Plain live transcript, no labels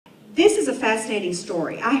This is a fascinating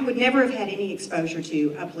story. I would never have had any exposure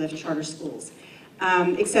to Uplift charter schools,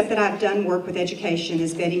 except that I've done work with education,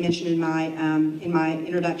 as Betty mentioned in my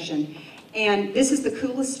introduction. And this is the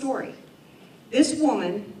coolest story. This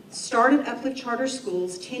woman started Uplift charter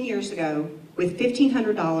schools 10 years ago with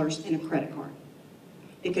 $1,500 in a credit card,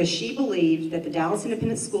 because she believed that the Dallas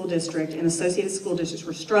Independent School District and associated school districts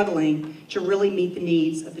were struggling to really meet the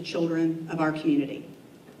needs of the children of our community.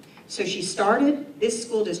 So she started this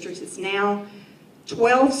school district. It's now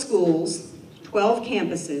 12 schools, 12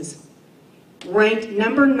 campuses, ranked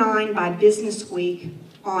number 9 by Business Week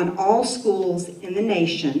on all schools in the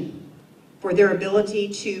nation for their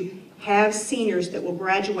ability to have seniors that will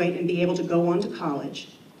graduate and be able to go on to college.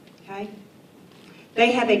 Okay?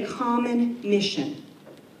 They have a common mission.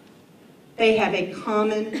 They have a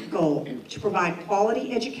common goal to provide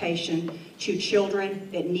quality education to children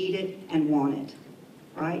that need it and want it,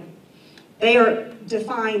 right? They are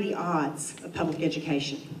defying the odds of public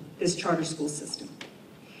education, this charter school system.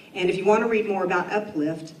 And if you want to read more about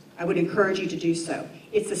Uplift, I would encourage you to do so.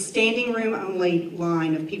 It's a standing room only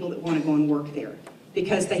line of people that want to go and work there,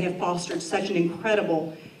 because they have fostered such an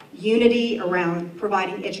incredible unity around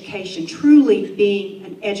providing education, truly being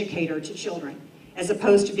an educator to children, as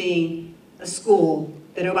opposed to being a school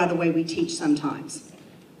that, oh, by the way, we teach sometimes,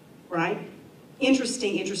 right?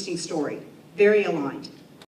 Interesting, interesting story. Very aligned.